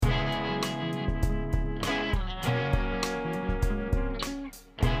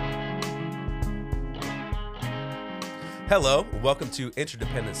Hello, welcome to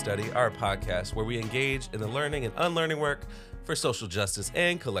Interdependent Study, our podcast where we engage in the learning and unlearning work for social justice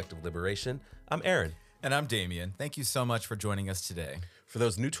and collective liberation. I'm Aaron. And I'm Damien. Thank you so much for joining us today. For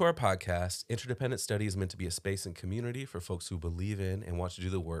those new to our podcast, Interdependent Study is meant to be a space and community for folks who believe in and want to do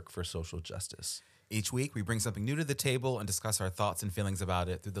the work for social justice. Each week, we bring something new to the table and discuss our thoughts and feelings about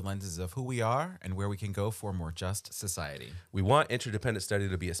it through the lenses of who we are and where we can go for a more just society. We want Interdependent Study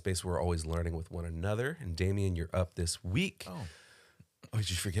to be a space where we're always learning with one another. And Damien, you're up this week. Oh, did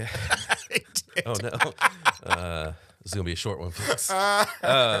you forget? Oh, no. This is going to be a short one, folks.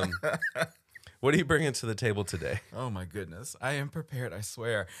 What are you bringing to the table today? Oh, my goodness. I am prepared, I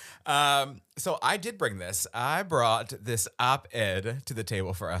swear. So I did bring this. I brought this op-ed to the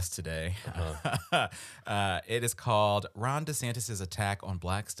table for us today. It is called Ron DeSantis' Attack on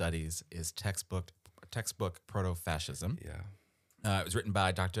Black Studies is Textbook Proto-Fascism. Yeah. It was written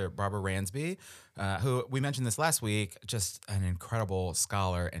by Dr. Barbara Ransby, who we mentioned this last week, just an incredible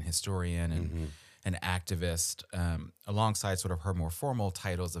scholar and historian and an activist, alongside sort of her more formal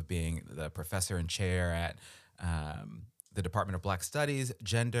titles of being the professor and chair at the Department of Black Studies,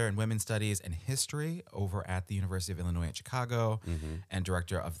 Gender and Women's Studies, and History over at the University of Illinois at Chicago, and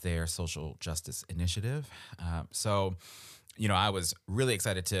director of their Social Justice Initiative. So, I was really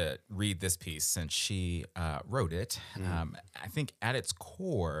excited to read this piece since she wrote it. I think at its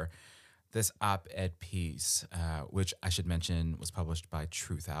core, this op-ed piece, which I should mention was published by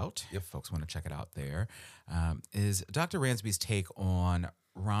Truthout, if folks want to check it out there, is Dr. Ransby's take on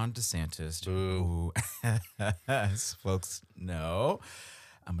Ron DeSantis, who, as folks know,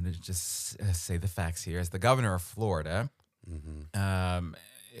 I'm going to just say the facts here, as the governor of Florida,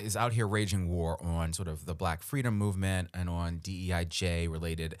 is out here raging war on sort of the Black freedom movement and on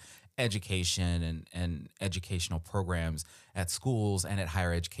DEIJ-related education and educational programs at schools and at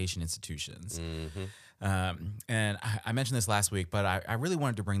higher education institutions. And I mentioned this last week, but I really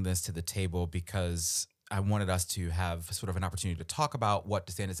wanted to bring this to the table because I wanted us to have sort of an opportunity to talk about what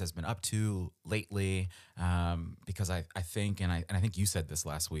DeSantis has been up to lately, because I think, and I think you said this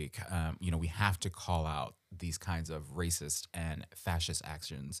last week, we have to call out these kinds of racist and fascist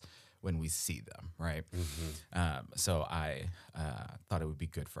actions when we see them, right? So I thought it would be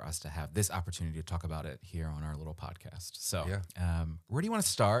good for us to have this opportunity to talk about it here on our little podcast. So where do you want to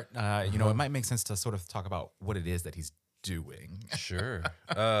start? It might make sense to sort of talk about what it is that he's doing. Sure.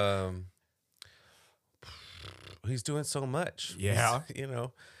 He's doing so much. Yeah. He's,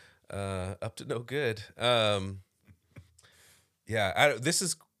 up to no good. This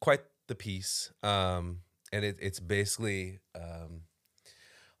is quite the piece. And it's basically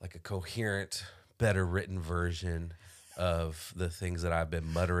like a coherent, better written version of the things that I've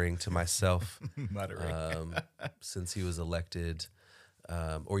been muttering to myself since he was elected,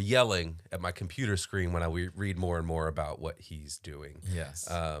 or yelling at my computer screen when I read more and more about what he's doing. Yes.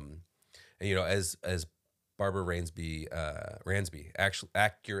 As Barbara Ransby actually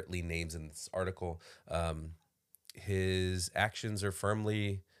accurately names in this article, his actions are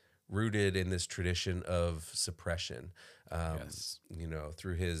firmly rooted in this tradition of suppression.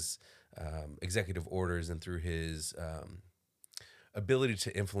 Through his executive orders and through his ability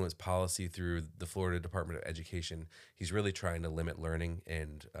to influence policy through the Florida Department of Education, he's really trying to limit learning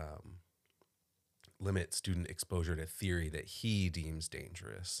and limit student exposure to theory that he deems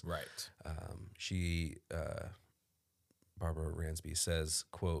dangerous. Right. Barbara Ransby says,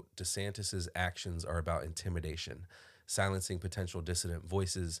 quote, DeSantis's actions are about intimidation, silencing potential dissident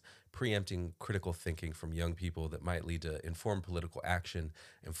voices, preempting critical thinking from young people that might lead to informed political action,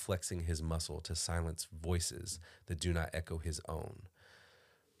 and flexing his muscle to silence voices that do not echo his own.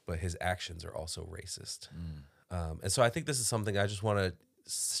 But his actions are also racist. And so I think this is something I just want to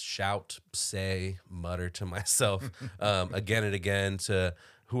shout, say, mutter to myself again and again to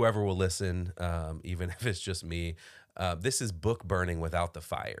whoever will listen, even if it's just me. This is book burning without the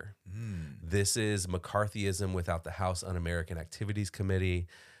fire. This is McCarthyism without the House Un-American Activities Committee.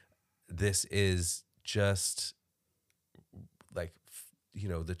 This is just like,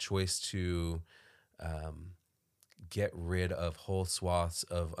 the choice to get rid of whole swaths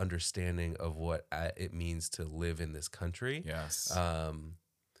of understanding of what it means to live in this country. Yes.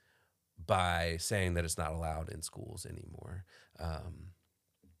 By saying that it's not allowed in schools anymore.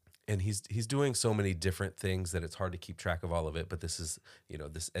 And he's doing so many different things that it's hard to keep track of all of it. But this is,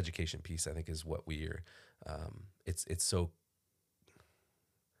 this education piece, I think, is what we are. It's so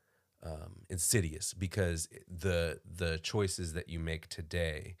insidious because the choices that you make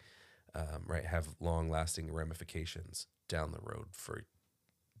today, have long lasting ramifications down the road for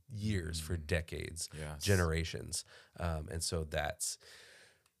years, for decades, generations. And so that's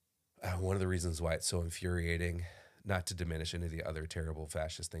one of the reasons why it's so infuriating not to diminish any of the other terrible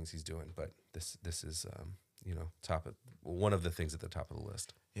fascist things he's doing, but this is one of the things at the top of the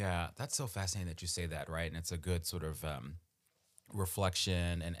list. Yeah, that's so fascinating that you say that, right? And it's a good sort of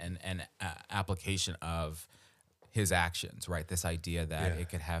reflection and application of his actions, right? This idea that it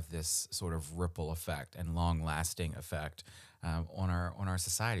could have this sort of ripple effect and long lasting effect on our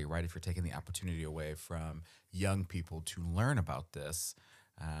society, right? If you're taking the opportunity away from young people to learn about this,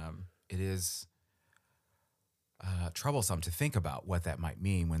 it is troublesome to think about what that might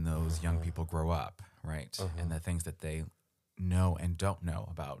mean when those young people grow up, right? And the things that they know and don't know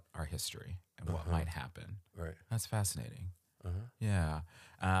about our history and what might happen. Right. That's fascinating. Yeah.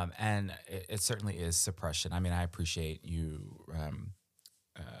 And it certainly is suppression. I mean, I appreciate you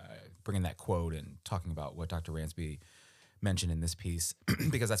bringing that quote and talking about what Dr. Ransby mentioned in this piece,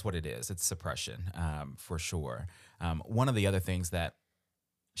 because that's what it is. It's suppression, for sure. One of the other things that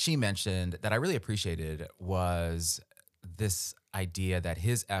she mentioned that I really appreciated was this idea that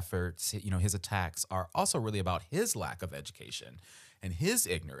his efforts, his attacks are also really about his lack of education and his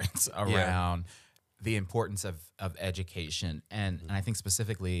ignorance around the importance of education. And I think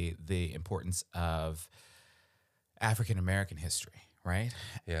specifically the importance of African American history, right?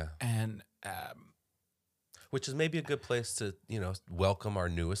 Yeah. And which is maybe a good place to, welcome our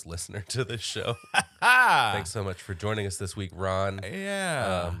newest listener to the show. Thanks so much for joining us this week, Ron.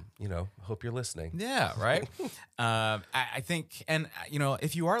 Yeah. Hope you're listening. Yeah, right. I think, and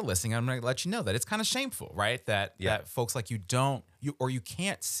if you are listening, I'm going to let you know that it's kind of shameful, right? That folks like you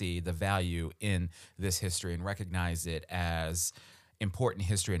can't see the value in this history and recognize it as important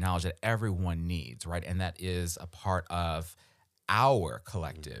history and knowledge that everyone needs, right? And that is a part of our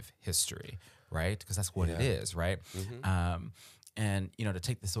collective history, right? Because that's what it is, right? And, to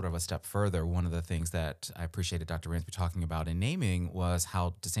take this sort of a step further, one of the things that I appreciated Dr. Ransby talking about in naming was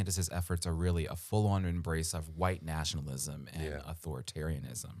how DeSantis' efforts are really a full-on embrace of white nationalism and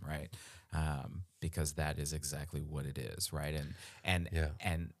authoritarianism, right? Because that is exactly what it is, right? And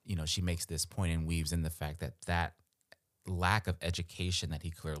she makes this point and weaves in the fact that lack of education that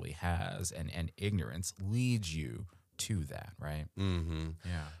he clearly has and ignorance leads you to that, right?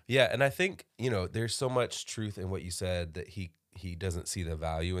 Yeah, and I think, there's so much truth in what you said that he doesn't see the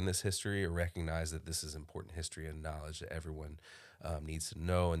value in this history or recognize that this is important history and knowledge that everyone needs to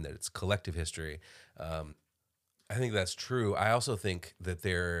know and that it's collective history. I think that's true. I also think that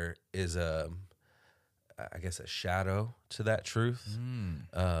there is a shadow to that truth,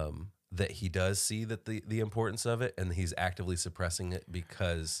 that he does see that the importance of it, and he's actively suppressing it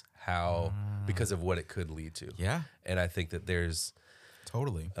because of what it could lead to. Yeah. And I think that there's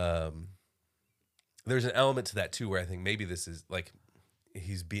totally there's an element to that too, where I think maybe this is like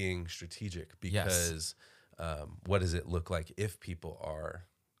he's being strategic because what does it look like if people are,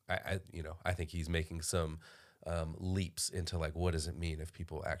 I think he's making some leaps into like, what does it mean if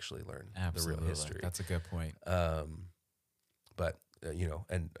people actually learn the real history? That's a good point. But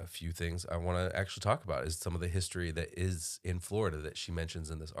and a few things I want to actually talk about is some of the history that is in Florida that she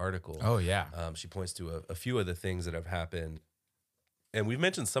mentions in this article. Oh yeah. She points to a few of the things that have happened. And we've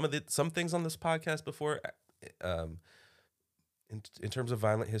mentioned some things on this podcast before, in terms of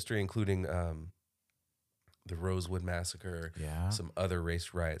violent history, including the Rosewood Massacre, some other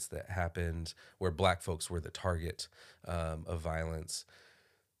race riots that happened where Black folks were the target of violence.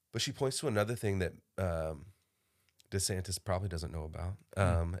 But she points to another thing that DeSantis probably doesn't know about,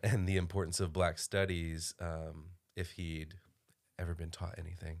 and the importance of Black studies, if he'd ever been taught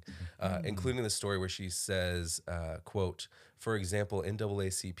anything, including the story where she says, quote, "For example,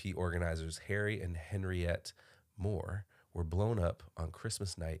 NAACP organizers Harry and Henriette Moore were blown up on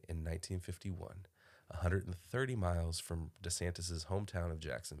Christmas night in 1951, 130 miles from DeSantis' hometown of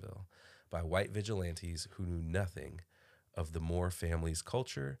Jacksonville, by white vigilantes who knew nothing of the Moore family's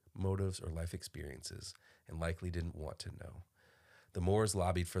culture, motives, or life experiences, and likely didn't want to know. The Moores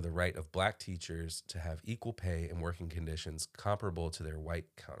lobbied for the right of Black teachers to have equal pay and working conditions comparable to their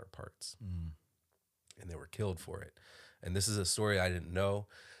white counterparts. And they were killed for it." And this is a story I didn't know.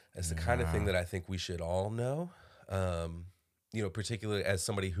 It's the kind of thing that I think we should all know, particularly as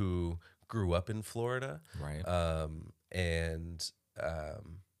somebody who grew up in Florida. Right. I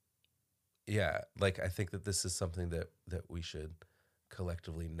think that this is something that we should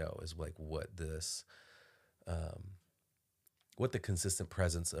collectively know, is like what this... what the consistent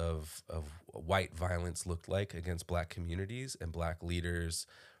presence of white violence looked like against Black communities and Black leaders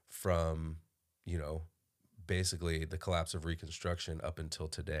from, basically the collapse of Reconstruction up until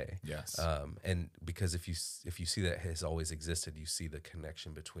today. Yes. And because if you see that has always existed, you see the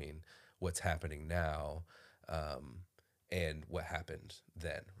connection between what's happening now and what happened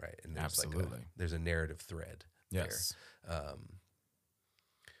then, right? And there's Absolutely. there's a narrative thread Yes.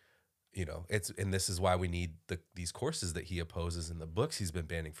 You know, and this is why we need these courses that he opposes in the books he's been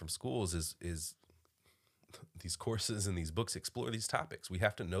banning from schools is these courses and these books explore these topics. We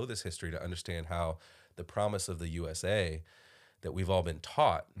have to know this history to understand how the promise of the USA that we've all been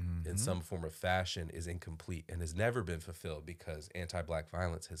taught in some form or fashion is incomplete and has never been fulfilled, because anti-Black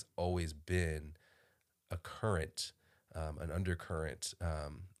violence has always been a current, an undercurrent,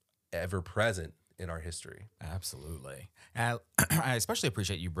 ever present in our history. Absolutely. And I especially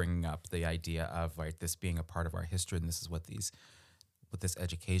appreciate you bringing up the idea of this being a part of our history, and this is what this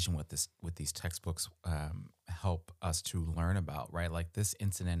education, with these textbooks help us to learn about, right? Like this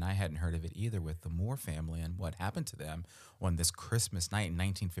incident, I hadn't heard of it either, with the Moore family and what happened to them on this Christmas night in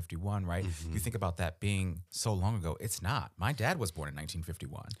 1951, right? You think about that being so long ago. It's not. My dad was born in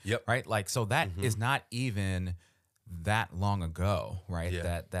 1951. Yep. Right? Like, so that is not even that long ago, right?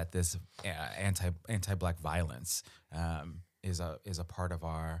 Yeah. That this anti-Black violence is a part of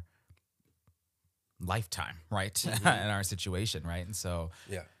our lifetime, right? In our situation, right? And so,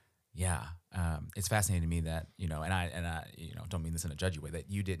 it's fascinating to me that, you know, and I, you know, don't mean this in a judgy way, that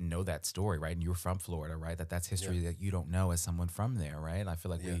you didn't know that story, right? And you were from Florida, right? That's history that you don't know as someone from there, right? And I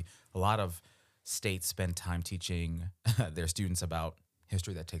feel like a lot of states spend time teaching their students about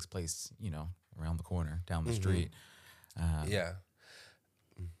history that takes place, you know, around the corner, down the street.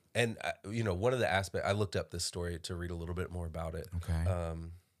 And you know, one of the aspects, I looked up this story to read a little bit more about it. Okay.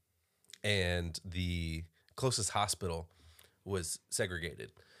 And the closest hospital was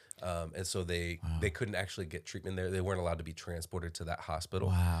segregated. And so they couldn't actually get treatment there. They weren't allowed to be transported to that hospital.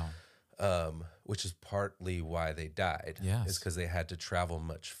 Wow. Which is partly why they died. Yes. Is because they had to travel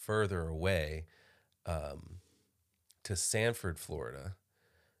much further away to Sanford, Florida,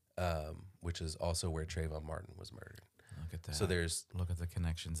 which is also where Trayvon Martin was murdered. Look at that. So look at the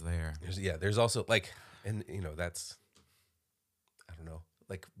connections there. There's also like, and you know, that's, I don't know,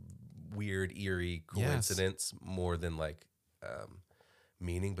 like weird, eerie coincidence more than like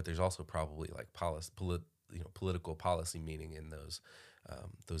meaning, but there's also probably like political policy meaning in those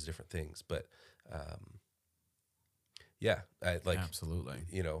different things. But absolutely.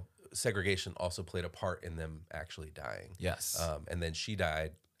 You know, segregation also played a part in them actually dying. Yes. And then she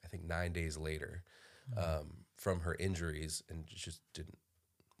died, I think 9 days later, from her injuries, and just didn't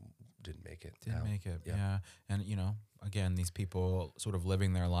make it. Didn't make it. Yeah. And, you know, again, these people sort of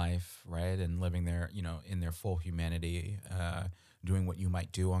living their life, right, and living their, you know, in their full humanity, doing what you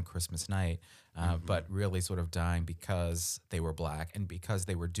might do on Christmas night, but really sort of dying because they were Black and because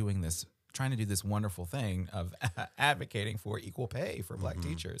they were trying to do this wonderful thing of advocating for equal pay for Black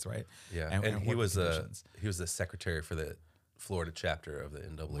teachers, right? Yeah, and he was the secretary for the Florida chapter of the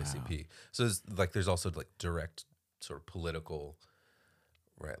NAACP. Wow. So there's also like direct sort of political,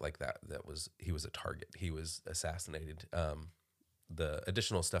 right? Like he was a target. He was assassinated. The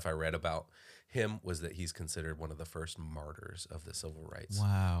additional stuff I read about him was that he's considered one of the first martyrs of the civil rights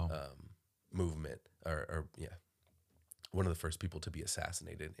movement, or one of the first people to be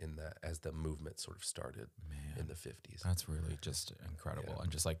assassinated as the movement sort of started in the 50s. That's really just incredible,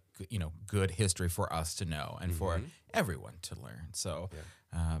 and just like, you know, good history for us to know and for everyone to learn. So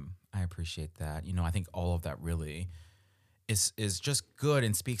I appreciate that. You know, I think all of that really is just good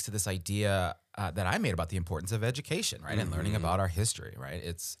and speaks to this idea that I made about the importance of education, right, and learning about our history, right?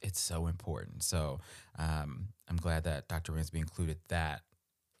 It's so important. So I'm glad that Dr. Ransby included that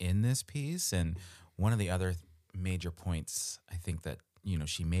in this piece. And one of the other major points I think that, you know,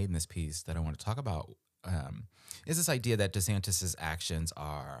 she made in this piece that I want to talk about is this idea that DeSantis's actions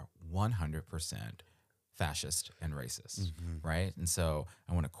are 100% fascist and racist, right? And so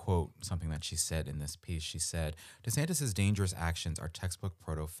I want to quote something that she said in this piece. She said, DeSantis's dangerous actions are textbook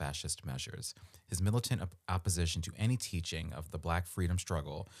proto-fascist measures. His militant opposition to any teaching of the Black freedom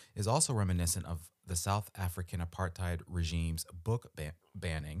struggle is also reminiscent of the South African apartheid regime's book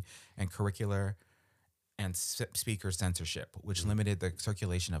banning and curricular and speaker censorship, which limited the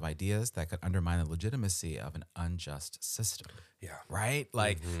circulation of ideas that could undermine the legitimacy of an unjust system. Yeah. Right?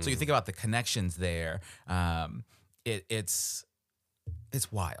 Like, so you think about the connections there. It's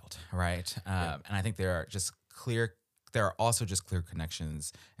wild, right? And I think there are also just clear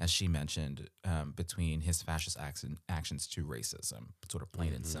connections, as she mentioned, between his fascist actions to racism, sort of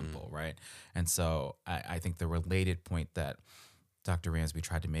plain and simple, right? And so I think the related point that Dr. Ransby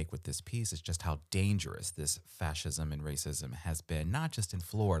tried to make with this piece is just how dangerous this fascism and racism has been, not just in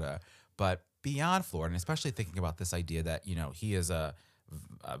Florida, but beyond Florida, and especially thinking about this idea that, you know, he is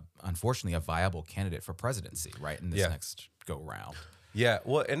unfortunately a viable candidate for presidency, right, in this next go round. Yeah,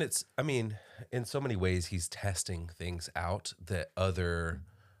 well, and it's, I mean, in so many ways, he's testing things out that other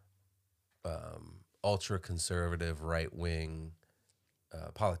ultra conservative, right wing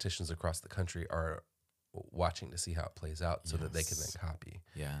politicians across the country are watching to see how it plays out so that they can then Yes. copy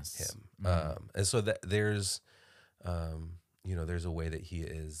Yes. him. And so that there's, there's a way that he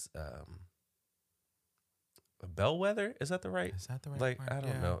is a bellwether. Is that the right? Is that the right Like, word? I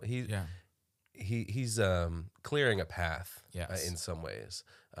don't Yeah. know. Yeah. He's clearing a path Yes. in some ways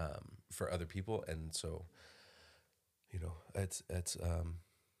for other people. And so, it's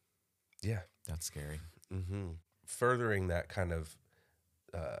yeah. That's scary. Furthering that kind of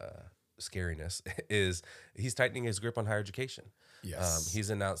scariness is he's tightening his grip on higher education. Yes. He's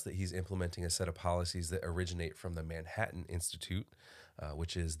announced that he's implementing a set of policies that originate from the Manhattan Institute,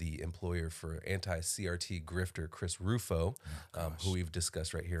 which is the employer for anti-CRT grifter Chris Rufo, who we've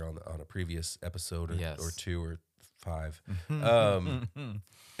discussed right here on a previous episode or 2 or 5.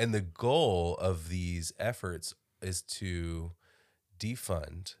 And the goal of these efforts is to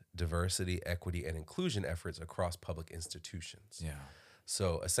defund diversity, equity, and inclusion efforts across public institutions. Yeah.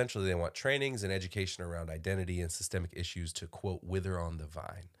 So essentially, they want trainings and education around identity and systemic issues to, quote, wither on the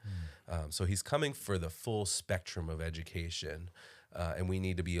vine. So he's coming for the full spectrum of education, and we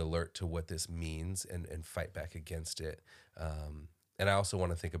need to be alert to what this means and fight back against it. And I also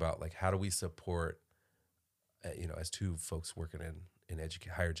want to think about, like, how do we support, as two folks working in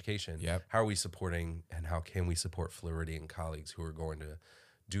higher education, Yep. how are we supporting and how can we support Floridian colleagues who are going to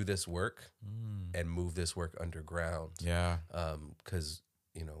do this work and move this work underground? Yeah. Because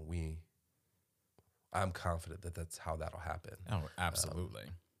I'm confident that that's how that'll happen. Oh, absolutely.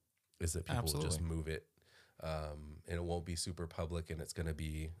 Is that people will just Absolutely. move it, and it won't be super public, and it's going to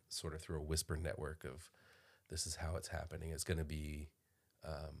be sort of through a whisper network of this is how it's happening. It's going to be,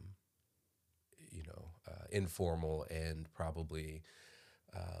 informal and probably.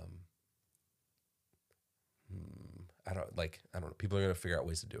 I don't know. People are going to figure out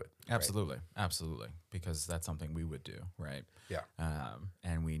ways to do it. right? Absolutely. Absolutely. Because that's something we would do, right? Yeah.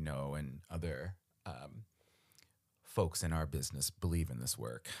 And we know, and other folks in our business believe in this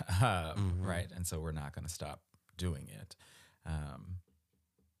work, right? And so we're not going to stop doing it.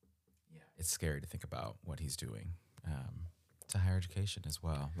 It's scary to think about what he's doing to higher education as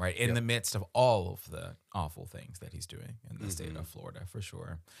well, right? In the midst of all of the awful things that he's doing in the state of Florida, for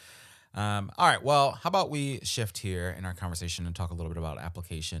sure. All right. Well, how about we shift here in our conversation and talk a little bit about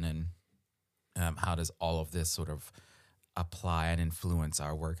application and how does all of this sort of apply and influence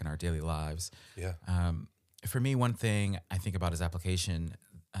our work and our daily lives? Yeah. For me, one thing I think about is application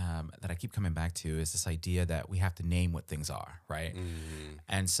that I keep coming back to is this idea that we have to name what things are, right?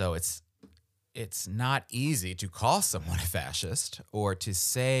 And so it's not easy to call someone a fascist or to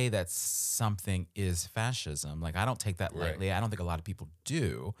say that something is fascism. Like, I don't take that lightly. I don't think a lot of people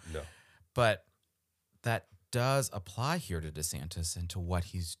do. No. But that does apply here to DeSantis and to what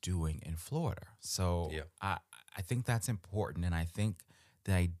he's doing in Florida. So I think that's important. And I think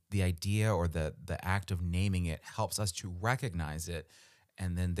the idea or the act of naming it helps us to recognize it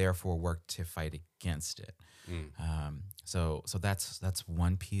and then therefore work to fight against it. So that's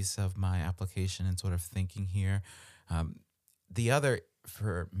one piece of my application and sort of thinking here. The other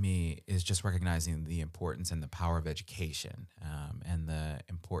for me is just recognizing the importance and the power of education, and the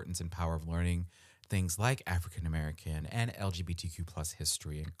importance and power of learning things like African American and LGBTQ plus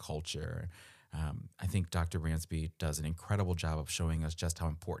history and culture. I think Dr. Ransby does an incredible job of showing us just how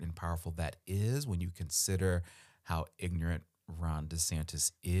important and powerful that is when you consider how ignorant Ron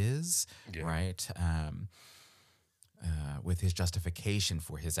DeSantis is, right? With his justification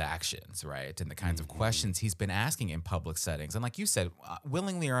for his actions, right? And the kinds of questions he's been asking in public settings. And like you said,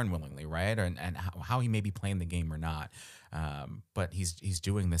 willingly or unwillingly, right? And how he may be playing the game or not. But he's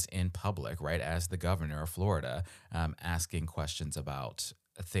doing this in public, right? As the governor of Florida, asking questions about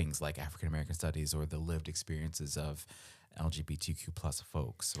things like African American studies or the lived experiences of LGBTQ plus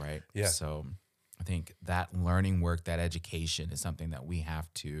folks, right? Yeah. So I think that learning work, that education is something that we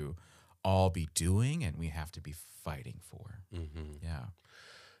have to all be doing and we have to be fighting for. Yeah.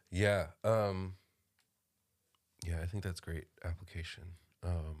 Yeah. I think that's great application.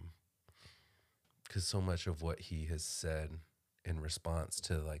 Because so much of what he has said in response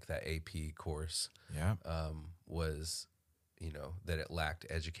to like that AP course was, that it lacked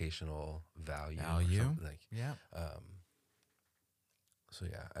educational value. Or something.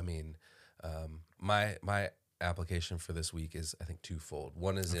 My application for this week is, I think, twofold.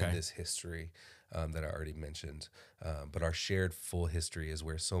 One is in this history that I already mentioned, but our shared full history is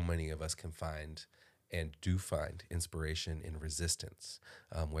where so many of us can find and do find inspiration in resistance,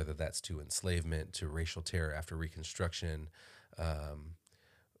 whether that's to enslavement, to racial terror after Reconstruction,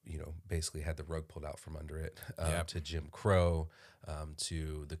 basically had the rug pulled out from under it, Yep. to Jim Crow,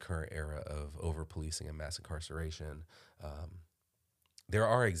 to the current era of over policing and mass incarceration. There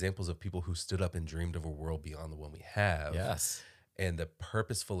are examples of people who stood up and dreamed of a world beyond the one we have. Yes. And the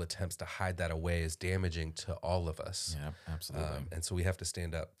purposeful attempts to hide that away is damaging to all of us. Yeah, absolutely. And so we have to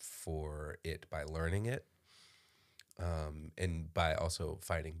stand up for it by learning it, and by also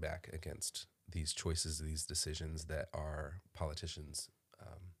fighting back against these choices, these decisions that our politicians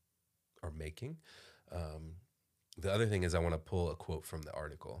are making. The other thing is I want to pull a quote from the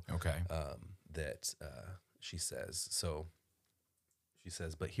article Okay. that she says. So she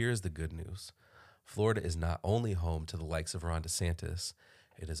says, but here's the good news. Florida is not only home to the likes of Ron DeSantis,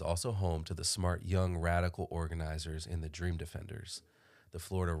 it is also home to the smart young radical organizers in the Dream Defenders, the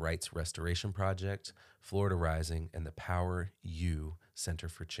Florida Rights Restoration Project, Florida Rising, and the Power U Center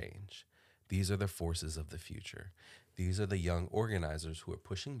for Change. These are the forces of the future. These are the young organizers who are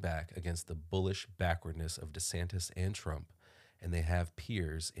pushing back against the bullish backwardness of DeSantis and Trump, and they have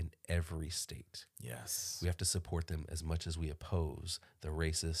peers in every state. Yes. We have to support them as much as we oppose the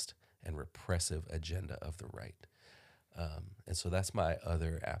racist and repressive agenda of the right. And so that's my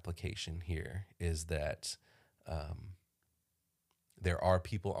other application here, is that there are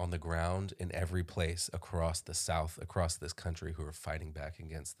people on the ground in every place across the South, across this country, who are fighting back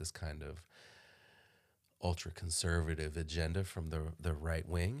against this kind of ultra-conservative agenda from the right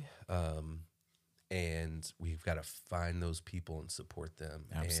wing. And we've got to find those people and support them.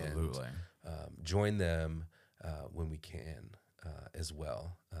 Absolutely. And join them when we can as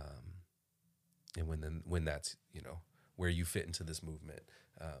well. And when that's, where you fit into this movement,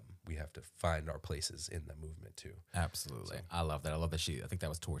 we have to find our places in the movement too. Absolutely. So. I love that. I love that I think that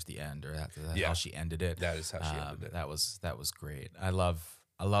was towards the end, or that's Yeah. how she ended it. That is how she ended it. That was great. I love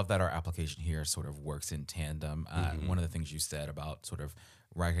that our application here sort of works in tandem. One of the things you said about sort of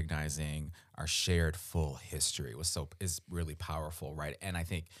recognizing our shared full history is really powerful, right? And I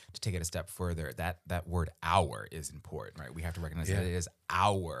think to take it a step further, that word "our" is important, right? We have to recognize that it is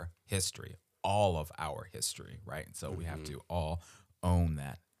our history, all of our history, right? And so we have to all own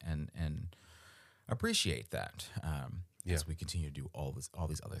that and appreciate that as we continue to do all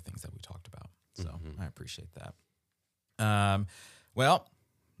these other things that we talked about. So I appreciate that. Well,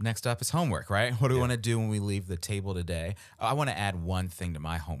 next up is homework, right? What do we want to do when we leave the table today? I want to add one thing to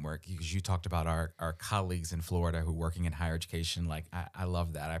my homework, because you talked about our colleagues in Florida who are working in higher education. Like, I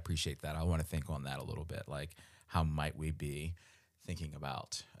love that. I appreciate that. I want to think on that a little bit. Like, how might we be thinking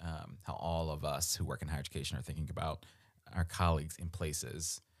about how all of us who work in higher education are thinking about our colleagues in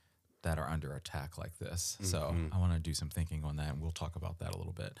places that are under attack like this. So I want to do some thinking on that, and we'll talk about that a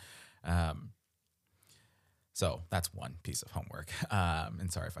little bit. So that's one piece of homework.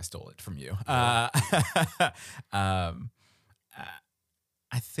 And sorry if I stole it from you.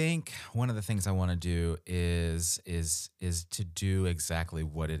 I think one of the things I want to do is to do exactly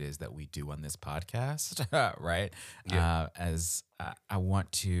what it is that we do on this podcast, right? Yeah. I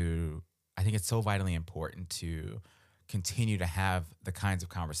think it's so vitally important to continue to have the kinds of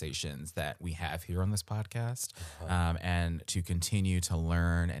conversations that we have here on this podcast, and to continue to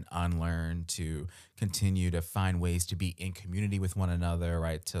learn and unlearn, to continue to find ways to be in community with one another,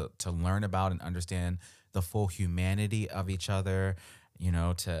 right? To learn about and understand the full humanity of each other,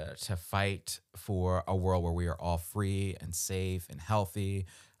 to fight for a world where we are all free and safe and healthy,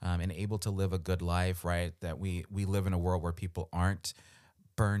 and able to live a good life, right? That we live in a world where people aren't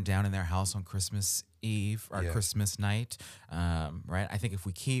burned down in their house on Christmas Eve or Christmas night, right? I think if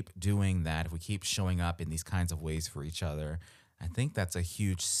we keep doing that, if we keep showing up in these kinds of ways for each other, I think that's a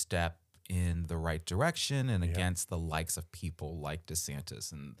huge step in the right direction and against the likes of people like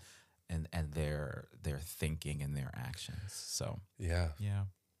DeSantis and their thinking and their actions. So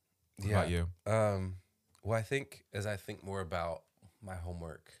what about you? Well, I think as I think more about my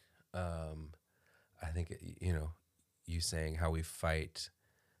homework, I think you saying how we fight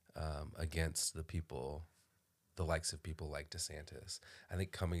against the likes of people like DeSantis. I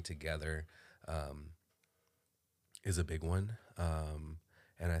think coming together is a big one,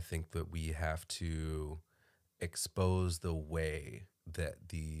 and I think that we have to expose the way that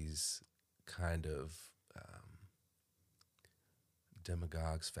these kind of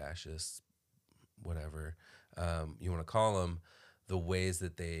demagogues, fascists, whatever you want to call them, the ways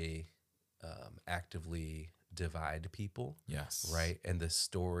that they actively divide people. Yes. Right. And the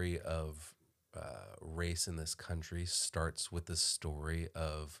story of race in this country starts with the story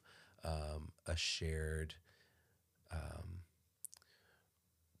of a shared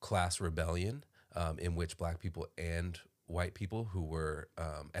class rebellion in which Black people and white people, who were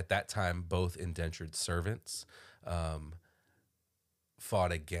at that time both indentured servants,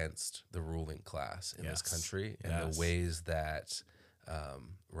 fought against the ruling class in this country, and the ways that,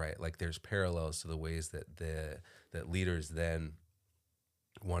 right, like there's parallels to the ways that that leaders then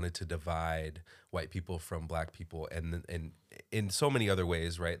wanted to divide white people from black people, and in so many other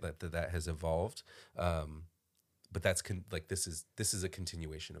ways, right, that has evolved. But that's this is a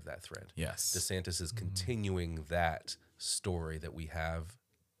continuation of that thread. Yes, DeSantis is continuing that story that we have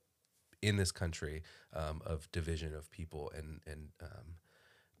in this country, of division of people and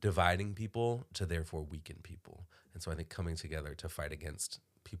dividing people to therefore weaken people. And so I think coming together to fight against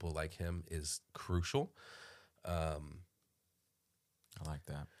people like him is crucial. I like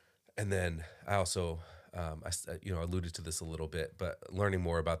that. And then I also, alluded to this a little bit, but learning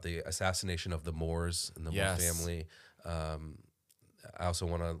more about the assassination of the Moores and the Moore family. I also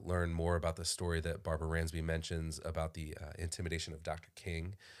want to learn more about the story that Barbara Ransby mentions about the intimidation of Dr.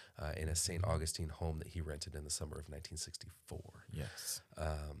 King in a St. Augustine home that he rented in the summer of 1964. Yes.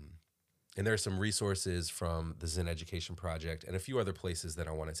 And there are some resources from the Zen Education Project and a few other places that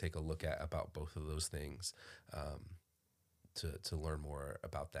I want to take a look at about both of those things, to learn more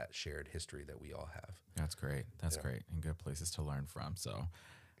about that shared history that we all have. That's great. That's great. And good places to learn from. So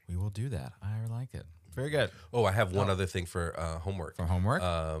we will do that. I like it. Very good. Oh, I have one other thing for homework. For homework?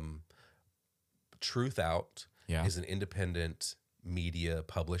 Truth Out is an independent media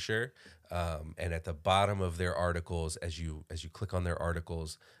publisher, and at the bottom of their articles, as you click on their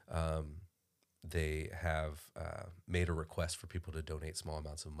articles, they have made a request for people to donate small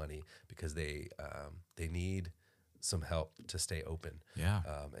amounts of money because they need some help to stay open. Yeah.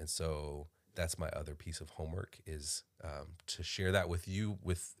 And so that's my other piece of homework is to share that with you,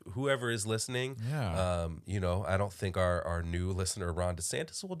 with whoever is listening. Yeah. I don't think our new listener, Ron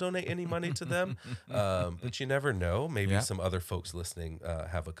DeSantis, will donate any money to them. But you never know. Maybe some other folks listening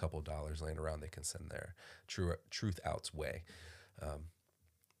have a couple dollars laying around they can send their Truth Out's way.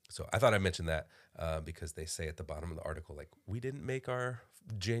 So I thought I'd mention that because they say at the bottom of the article, like, we didn't make our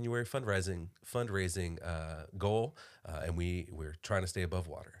January fundraising goal, and we're trying to stay above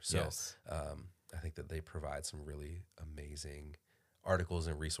water. So I think that they provide some really amazing articles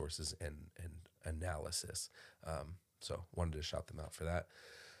and resources and analysis. So wanted to shout them out for that.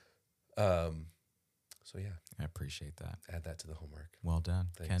 So yeah, I appreciate that. Add that to the homework. Well done.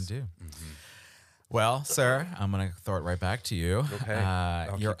 Thanks. Can do. Mm-hmm. Well, sir, I'm going to throw it right back to you. Okay.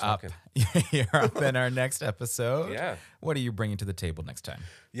 You're up. You're up in our next episode. Yeah. What are you bringing to the table next time?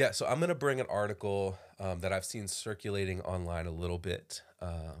 Yeah, so I'm going to bring an article that I've seen circulating online a little bit.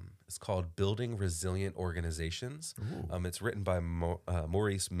 It's called Building Resilient Organizations. It's written by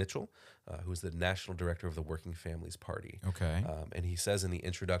Maurice Mitchell, who's the National Director of the Working Families Party. Okay. And he says in the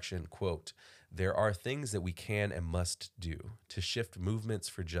introduction, quote, "There are things that we can and must do to shift movements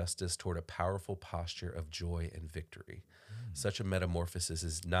for justice toward a powerful posture of joy and victory. Such a metamorphosis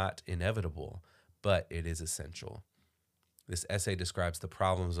is not inevitable, but it is essential. This essay describes the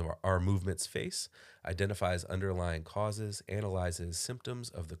problems our movements face, identifies underlying causes, analyzes symptoms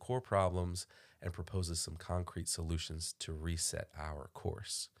of the core problems, and proposes some concrete solutions to reset our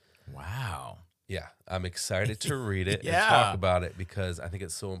course." Wow. Yeah, I'm excited to read it and talk about it because I think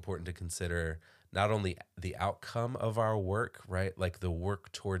it's so important to consider not only the outcome of our work, right? Like the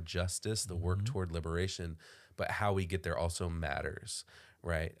work toward justice, the work toward liberation, but how we get there also matters,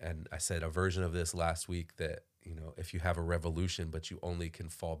 right? And I said a version of this last week that, if you have a revolution, but you only can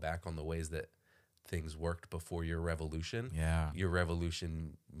fall back on the ways that things worked before your revolution, your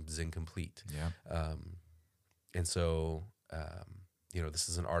revolution is incomplete. Yeah. And so, this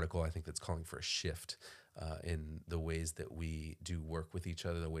is an article I think that's calling for a shift in the ways that we do work with each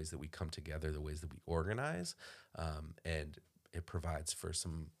other, the ways that we come together, the ways that we organize, and it provides for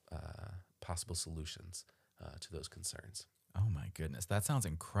some possible solutions to those concerns. Oh my goodness, that sounds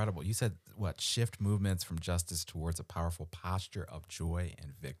incredible. You said shift movements from justice towards a powerful posture of joy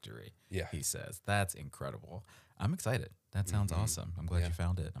and victory. Yeah. He says. That's incredible. I'm excited. That sounds awesome. I'm glad you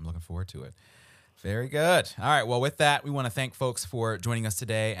found it. I'm looking forward to it. Very good. All right. Well, with that, we want to thank folks for joining us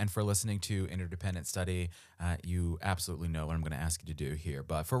today and for listening to Interdependent Study. You absolutely know what I'm going to ask you to do here.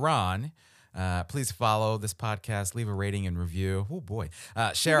 But for Ron, please follow this podcast, leave a rating and review. Oh, boy.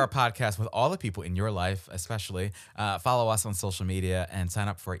 Share our podcast with all the people in your life, especially. Follow us on social media and sign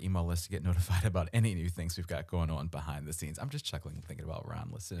up for our email list to get notified about any new things we've got going on behind the scenes. I'm just chuckling and thinking about Ron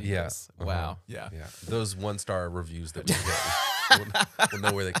listening to this. Wow. Yeah. Those 1-star reviews that we get, we'll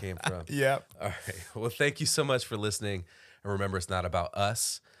know where they came from. Yep. All right. Well, thank you so much for listening. And remember, it's not about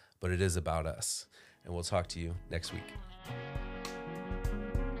us, but it is about us. And we'll talk to you next week.